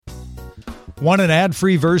Want an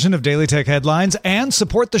ad-free version of Daily Tech Headlines and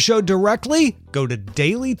support the show directly? Go to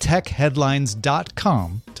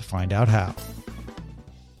dailytechheadlines.com to find out how.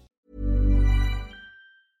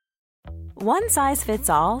 One size fits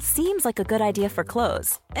all seems like a good idea for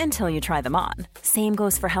clothes until you try them on. Same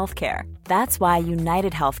goes for healthcare. That's why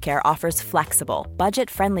United Healthcare offers flexible,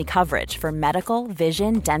 budget-friendly coverage for medical,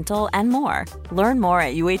 vision, dental, and more. Learn more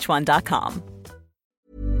at uh1.com.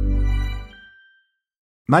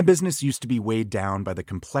 My business used to be weighed down by the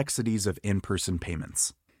complexities of in-person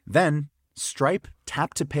payments. Then, Stripe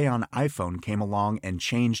Tap to Pay on iPhone came along and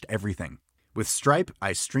changed everything. With Stripe,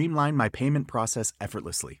 I streamlined my payment process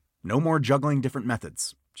effortlessly. No more juggling different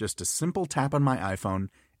methods. Just a simple tap on my iPhone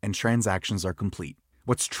and transactions are complete.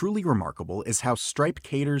 What's truly remarkable is how Stripe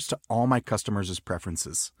caters to all my customers'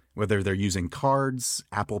 preferences. Whether they're using cards,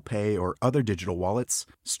 Apple Pay, or other digital wallets,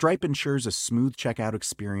 Stripe ensures a smooth checkout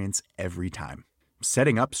experience every time.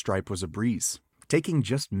 Setting up Stripe was a breeze, taking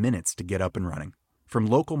just minutes to get up and running. From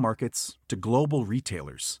local markets to global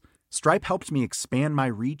retailers, Stripe helped me expand my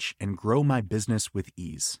reach and grow my business with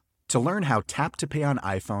ease. To learn how Tap to Pay on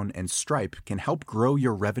iPhone and Stripe can help grow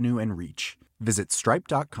your revenue and reach, visit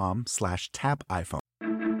stripe.com/tapiphone.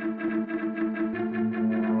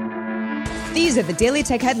 These are the Daily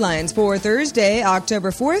Tech Headlines for Thursday,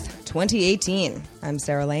 October 4th, 2018. I'm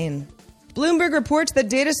Sarah Lane. Bloomberg reports that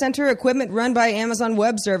data center equipment run by Amazon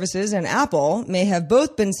Web Services and Apple may have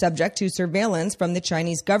both been subject to surveillance from the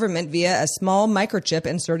Chinese government via a small microchip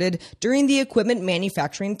inserted during the equipment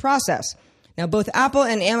manufacturing process. Now, both Apple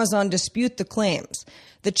and Amazon dispute the claims.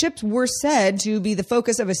 The chips were said to be the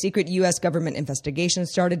focus of a secret U.S. government investigation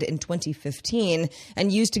started in 2015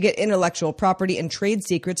 and used to get intellectual property and trade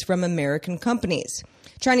secrets from American companies.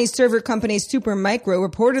 Chinese server company Supermicron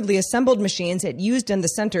reportedly assembled machines it used in the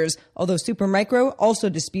centers, although Supermicron also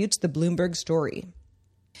disputes the Bloomberg story.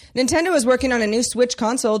 Nintendo is working on a new Switch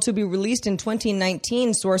console to be released in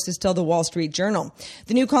 2019, sources tell the Wall Street Journal.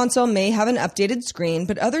 The new console may have an updated screen,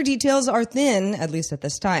 but other details are thin, at least at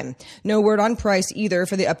this time. No word on price either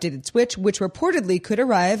for the updated Switch, which reportedly could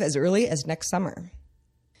arrive as early as next summer.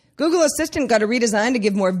 Google Assistant got a redesign to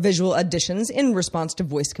give more visual additions in response to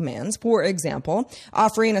voice commands, for example,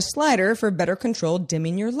 offering a slider for better control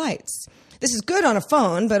dimming your lights. This is good on a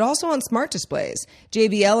phone, but also on smart displays.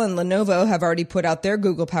 JBL and Lenovo have already put out their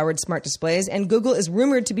Google-powered smart displays, and Google is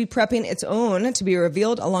rumored to be prepping its own to be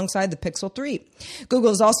revealed alongside the Pixel 3.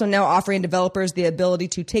 Google is also now offering developers the ability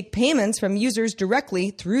to take payments from users directly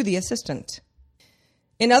through the Assistant.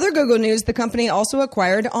 In other Google news, the company also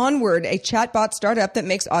acquired Onward, a chatbot startup that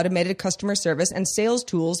makes automated customer service and sales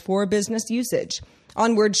tools for business usage.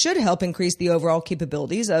 Onward should help increase the overall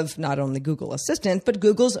capabilities of not only Google Assistant, but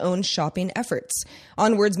Google's own shopping efforts.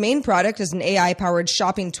 Onward's main product is an AI-powered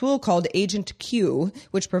shopping tool called Agent Q,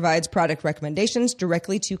 which provides product recommendations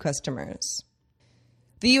directly to customers.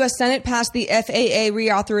 The U.S. Senate passed the FAA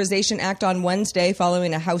Reauthorization Act on Wednesday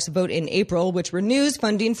following a House vote in April, which renews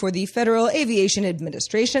funding for the Federal Aviation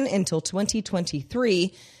Administration until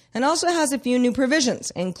 2023 and also has a few new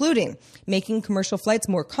provisions, including making commercial flights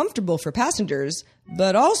more comfortable for passengers,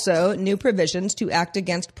 but also new provisions to act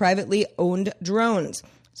against privately owned drones.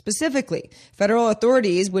 Specifically, federal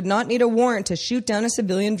authorities would not need a warrant to shoot down a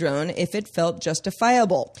civilian drone if it felt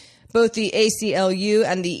justifiable. Both the ACLU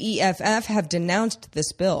and the EFF have denounced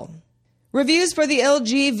this bill. Reviews for the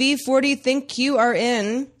LG V40 ThinkQ are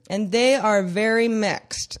in, and they are very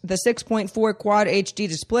mixed. The 6.4 Quad HD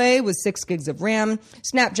display with 6 gigs of RAM,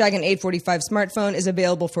 Snapdragon 845 smartphone is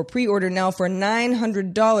available for pre-order now for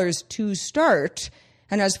 $900 to start,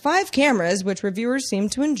 and has 5 cameras, which reviewers seem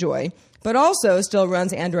to enjoy, but also still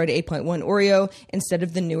runs Android 8.1 Oreo instead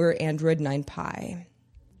of the newer Android 9 Pie.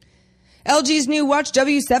 LG's new Watch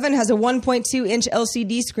W7 has a 1.2-inch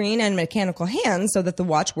LCD screen and mechanical hands so that the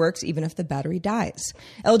watch works even if the battery dies.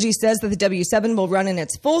 LG says that the W7 will run in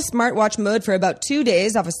its full smartwatch mode for about 2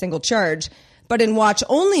 days off a single charge, but in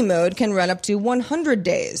watch-only mode can run up to 100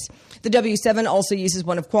 days. The W7 also uses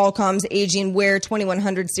one of Qualcomm's aging Wear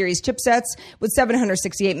 2100 series chipsets with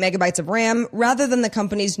 768 megabytes of RAM rather than the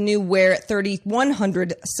company's new Wear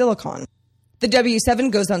 3100 silicon. The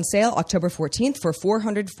W7 goes on sale October 14th for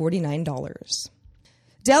 $449.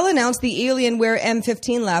 Dell announced the Alienware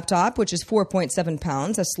M15 laptop, which is 4.7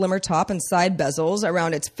 pounds, a slimmer top and side bezels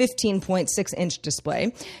around its 15.6-inch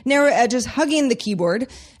display, narrow edges hugging the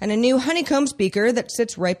keyboard, and a new honeycomb speaker that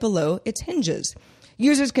sits right below its hinges.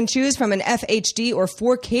 Users can choose from an FHD or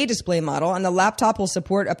 4K display model, and the laptop will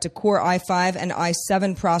support up to Core i5 and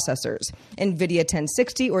i7 processors, NVIDIA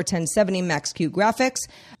 1060 or 1070 Max-Q graphics,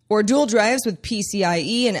 or dual drives with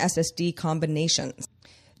PCIe and SSD combinations.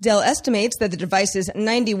 Dell estimates that the device's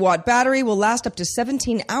 90-watt battery will last up to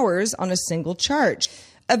 17 hours on a single charge.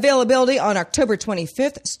 Availability on October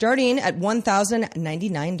 25th, starting at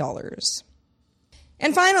 $1,099.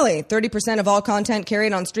 And finally, 30% of all content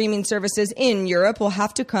carried on streaming services in Europe will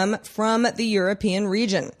have to come from the European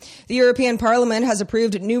region. The European Parliament has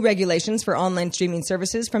approved new regulations for online streaming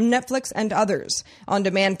services from Netflix and others.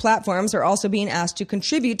 On-demand platforms are also being asked to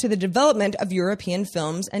contribute to the development of European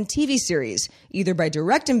films and TV series, either by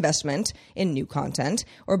direct investment in new content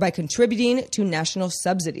or by contributing to national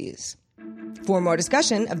subsidies. For more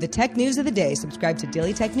discussion of the tech news of the day, subscribe to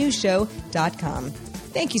dailytechnewsshow.com.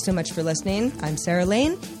 Thank you so much for listening. I'm Sarah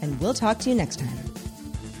Lane, and we'll talk to you next time.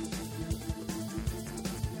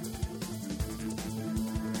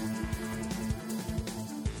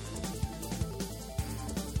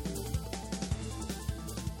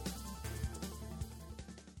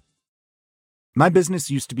 My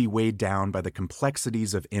business used to be weighed down by the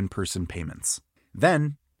complexities of in-person payments.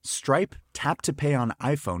 Then, Stripe Tap to Pay on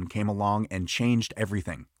iPhone came along and changed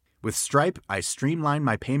everything. With Stripe, I streamlined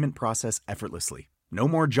my payment process effortlessly. No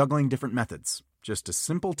more juggling different methods. Just a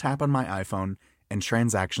simple tap on my iPhone and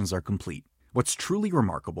transactions are complete. What's truly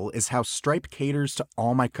remarkable is how Stripe caters to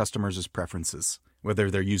all my customers' preferences. Whether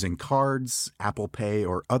they're using cards, Apple Pay,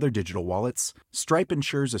 or other digital wallets, Stripe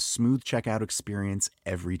ensures a smooth checkout experience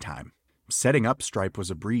every time. Setting up Stripe was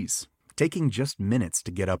a breeze, taking just minutes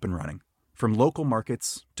to get up and running. From local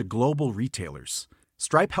markets to global retailers,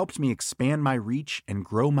 Stripe helped me expand my reach and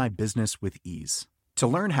grow my business with ease. To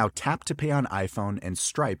learn how Tap to Pay on iPhone and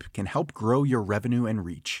Stripe can help grow your revenue and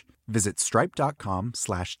reach, visit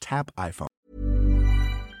stripe.com/tapiphone.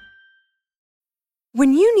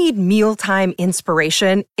 When you need mealtime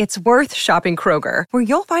inspiration, it's worth shopping Kroger, where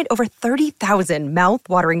you'll find over 30,000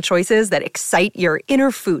 mouth-watering choices that excite your inner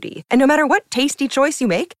foodie. And no matter what tasty choice you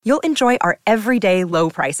make, you'll enjoy our everyday low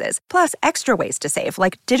prices, plus extra ways to save,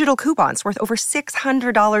 like digital coupons worth over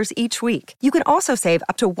 $600 each week. You can also save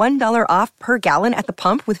up to $1 off per gallon at the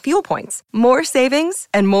pump with fuel points. More savings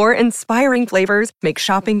and more inspiring flavors make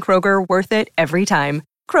shopping Kroger worth it every time.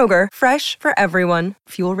 Kroger, fresh for everyone.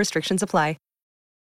 Fuel restrictions apply.